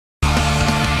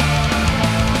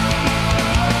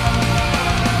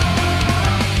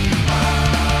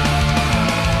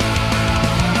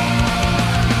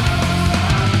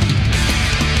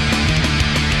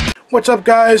What's up,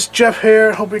 guys? Jeff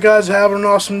here. Hope you guys are having an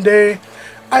awesome day.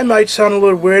 I might sound a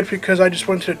little weird because I just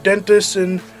went to the dentist,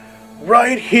 and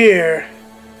right here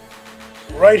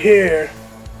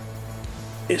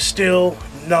is still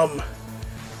numb.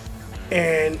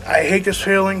 And I hate this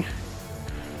feeling.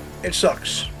 It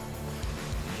sucks.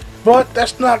 But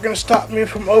that's not going to stop me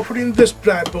from opening this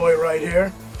bad boy right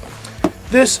here.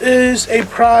 This is a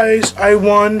prize I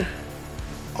won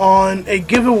on a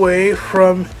giveaway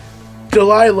from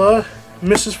Dilaila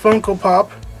Mrs Funko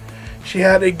Pop. She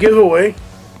had a giveaway.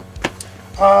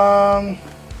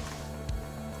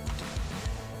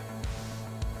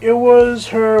 It was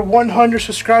her 100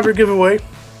 subscriber giveaway.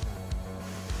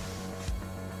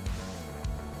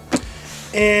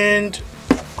 And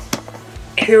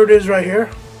here it is right here.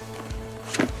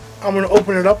 I'm going to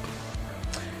open it up.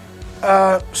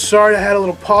 Sorry I had a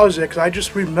little pause there because I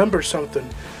just remembered something.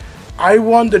 I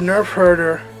won the Nerf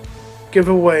herder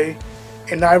giveaway,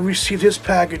 and I received his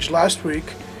package last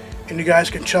week, and you guys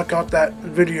can check out that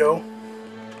video.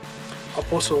 I'll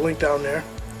post a link down there.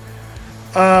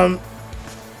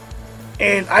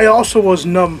 And I also was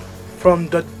numb from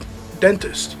the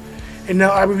dentist, and now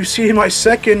I received my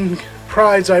second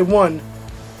prize I won,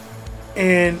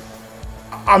 and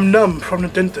I'm numb from the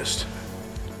dentist.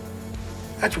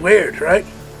 That's weird, right?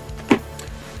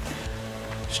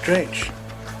 Strange.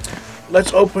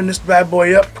 Let's open this bad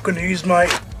boy up. I'm gonna use my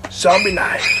zombie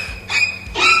knife.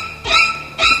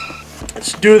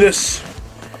 Let's do this.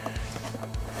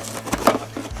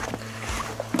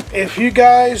 If you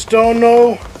guys don't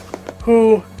know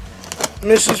who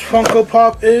Mrs. Funko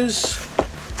Pop is,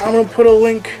 I'm gonna put a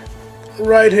link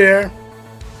right here,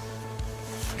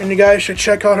 and you guys should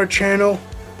check out her channel.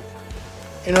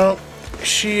 You know,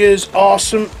 she is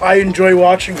awesome. I enjoy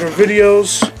watching her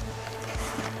videos.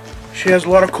 She has a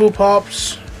lot of cool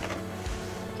pops.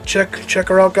 Check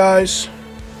her out, guys.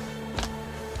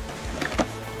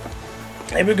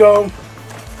 Here we go.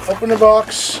 Open the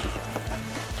box.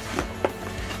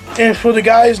 And for the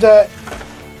guys that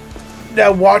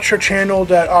watch her channel,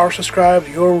 that are subscribed,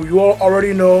 you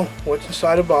already know what's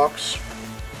inside the box.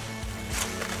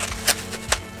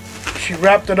 She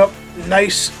wrapped it up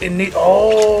nice and neat.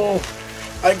 Oh,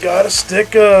 I got a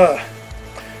sticker.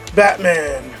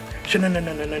 Batman. Batman.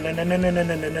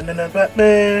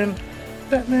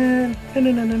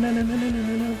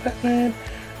 Batman. Batman.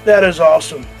 That is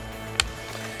awesome.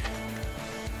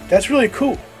 That's really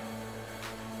cool.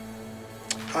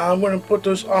 I'm going to put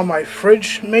this on my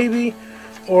fridge, maybe,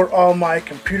 or on my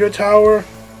computer tower,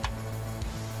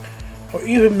 or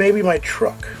even maybe my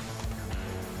truck.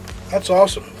 That's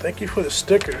awesome. Thank you for the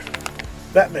sticker,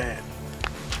 Batman.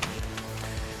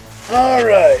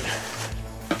 Alright.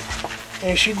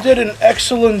 And she did an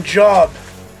excellent job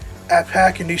at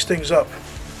packing these things up.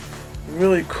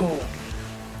 Really cool.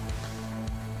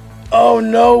 Oh,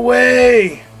 no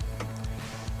way!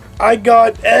 I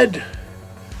got Ed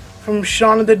from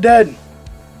Shaun of the Dead.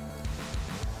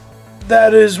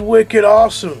 That is wicked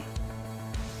awesome.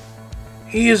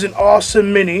 He is an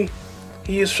awesome mini.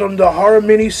 He is from the horror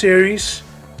mini series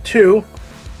 2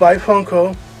 by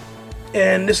Funko.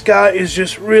 And this guy is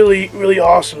just really, really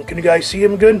awesome. Can you guys see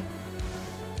him good?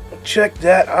 Check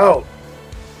that out.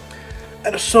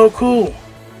 That is so cool.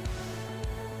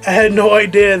 I had no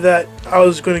idea that I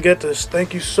was going to get this.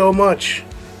 Thank you so much.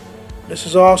 This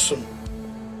is awesome.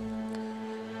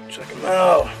 Check him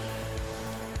out.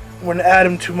 I'm going to add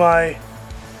him to my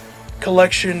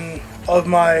collection of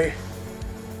my,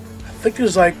 I think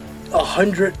there's like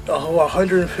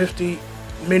 150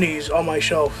 minis on my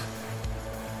shelf.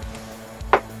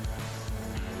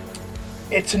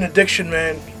 It's an addiction,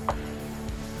 man.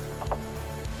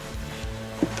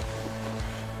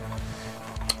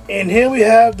 And here we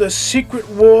have the Secret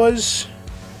Wars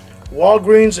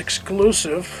Walgreens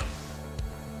exclusive.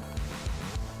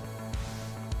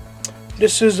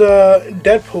 This is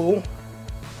Deadpool.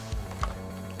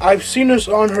 I've seen this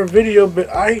on her video,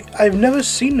 but I've never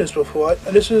seen this before.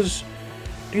 These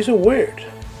are weird.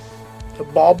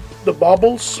 The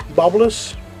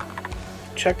bobbles.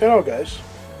 Check that out, guys.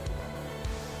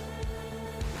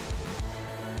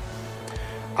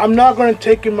 I'm not going to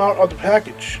take him out of the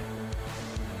package,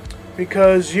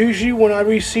 because usually when I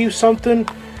receive something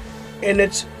and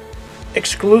it's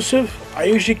exclusive, I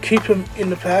usually keep him in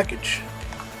the package.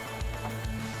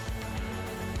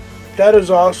 That is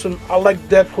awesome. I like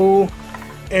Deadpool,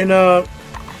 and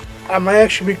I might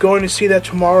actually be going to see that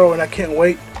tomorrow, and I can't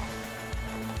wait.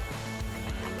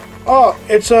 Oh,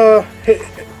 it's a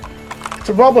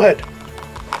bobblehead.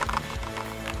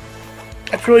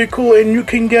 That's really cool, and you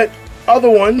can get other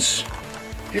ones.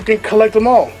 You can collect them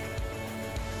all.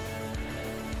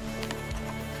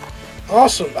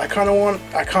 Awesome.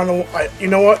 You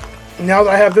know what? Now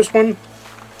that I have this one,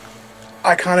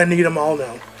 I kind of need them all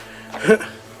now.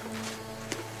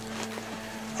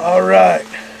 Alright.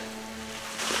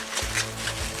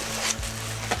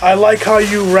 I like how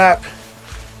you wrap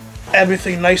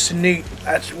everything nice and neat.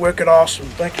 That's wicked awesome.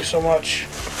 Thank you so much.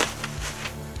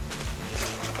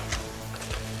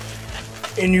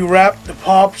 And you wrap the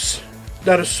pops.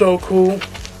 That is so cool.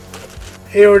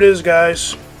 Here it is,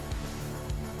 guys.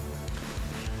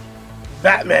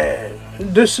 Batman.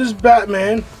 This is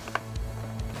Batman.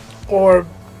 Or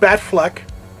Batfleck.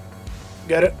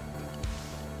 Get it?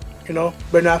 You know,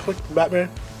 Ben Affleck, Batman.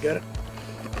 Get it?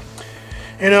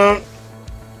 And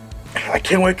I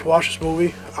can't wait to watch this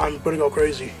movie. I'm gonna go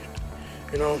crazy.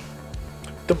 You know,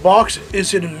 the box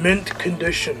is in mint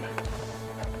condition,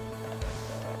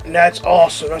 and that's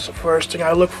awesome. That's the first thing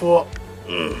I look for.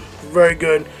 Very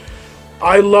good.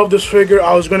 I love this figure.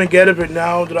 I was gonna get it, but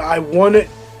now that I want it,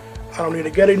 I don't need to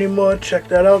get it anymore. Check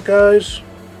that out, guys.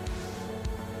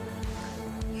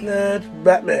 That's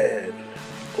Batman.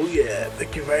 Oh yeah,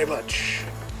 thank you very much.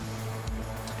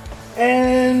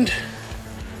 And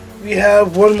we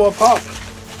have one more pop.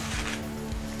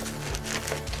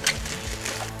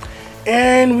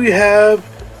 And we have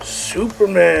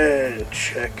Superman.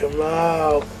 Check him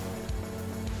out.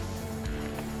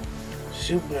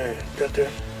 Superman.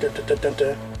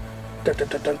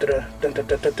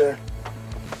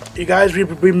 You guys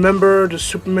remember the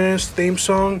Superman's theme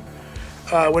song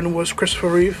when it was Christopher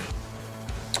Reeve?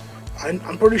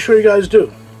 I'm pretty sure you guys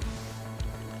do.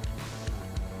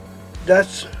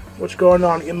 That's what's going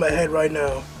on in my head right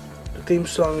now. The theme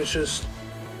song is just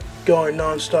going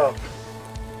non-stop.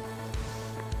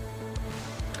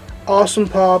 Awesome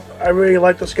pop. I really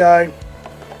like this guy.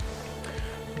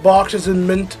 Box is in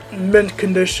mint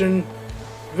condition.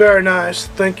 Very nice.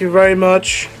 Thank you very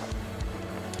much.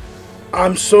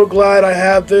 I'm so glad I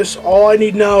have this. All I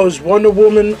need now is Wonder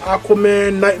Woman,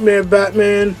 Aquaman, Nightmare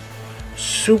Batman,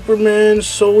 Superman,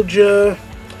 Soldier,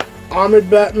 Armored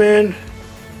Batman,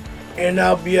 and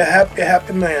I'll be a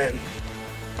happy man.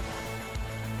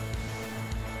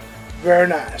 Very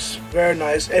nice. Very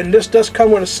nice. And this does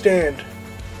come with a stand.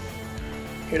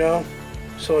 You know?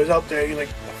 So he's out there, he's like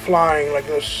flying like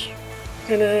this.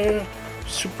 You know?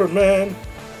 Superman.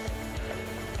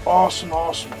 Awesome,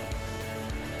 awesome.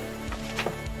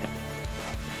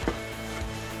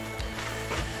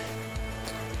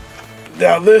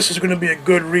 Now this is going to be a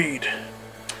good read.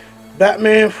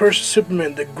 Batman vs.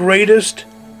 Superman, the greatest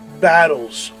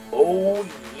battles. Oh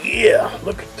yeah,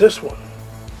 look at this one.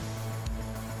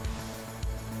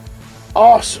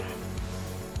 Awesome.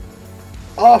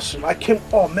 Awesome.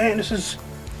 Oh man, this is...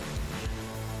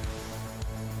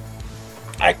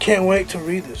 I can't wait to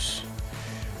read this.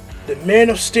 The Man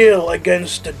of Steel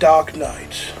against the Dark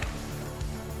Knight.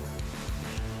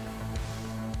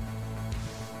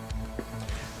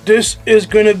 This is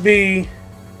gonna be...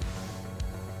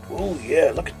 Oh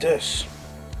yeah, look at this.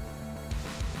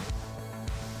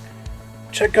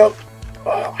 Check out...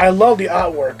 I love the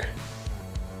artwork.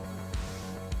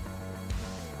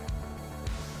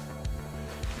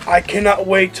 I cannot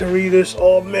wait to read this.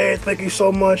 Oh man, thank you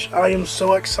so much. I am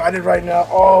so excited right now.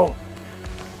 Oh,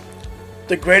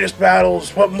 the greatest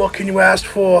battles. What more can you ask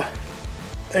for?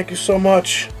 Thank you so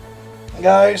much,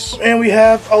 guys. And we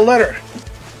have a letter.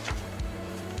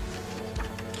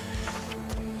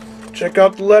 Check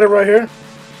out the letter right here.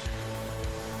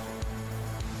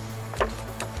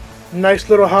 Nice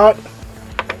little heart.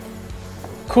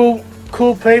 Cool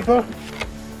paper.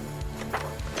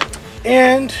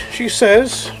 And she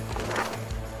says,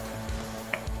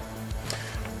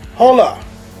 Hola.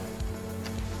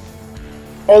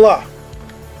 Hola.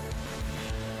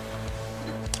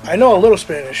 I know a little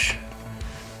Spanish.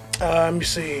 Let me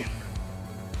see.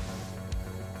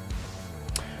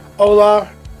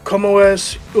 Hola, ¿cómo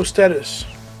es ustedes?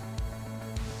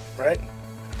 Right?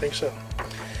 I think so.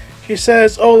 She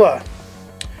says, Hola.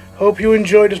 Hope you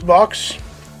enjoyed this box.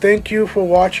 Thank you for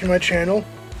watching my channel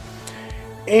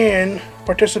and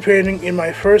participating in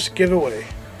my first giveaway.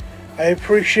 I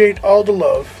appreciate all the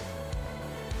love.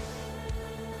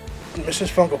 Mrs.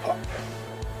 Funko Pop.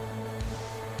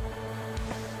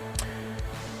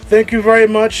 Thank you very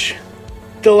much,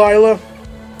 Dilaila.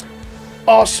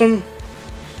 Awesome.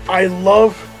 I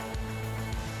love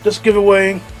this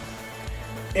giveaway,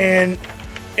 and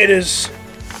it is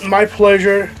my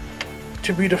pleasure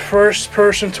to be the first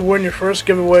person to win your first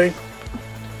giveaway,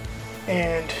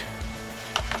 and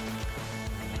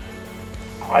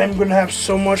I'm gonna have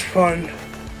so much fun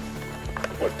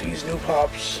with these new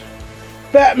pops.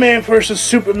 Batman vs.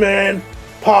 Superman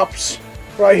pops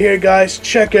right here, guys.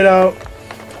 Check it out.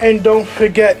 And don't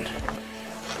forget,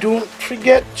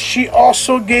 she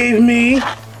also gave me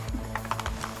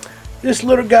this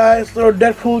little guy, this little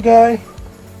Deadpool guy.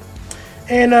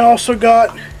 And I also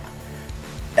got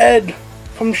Ed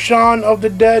from Shaun of the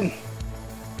Dead.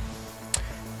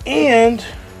 And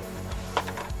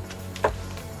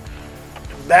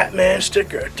Batman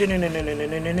sticker.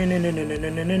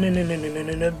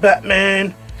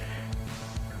 Batman.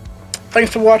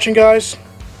 Thanks for watching, guys.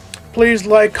 Please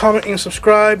like, comment, and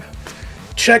subscribe.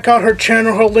 Check out her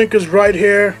channel. Her link is right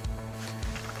here.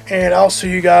 And I'll see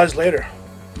you guys later.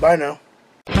 Bye now.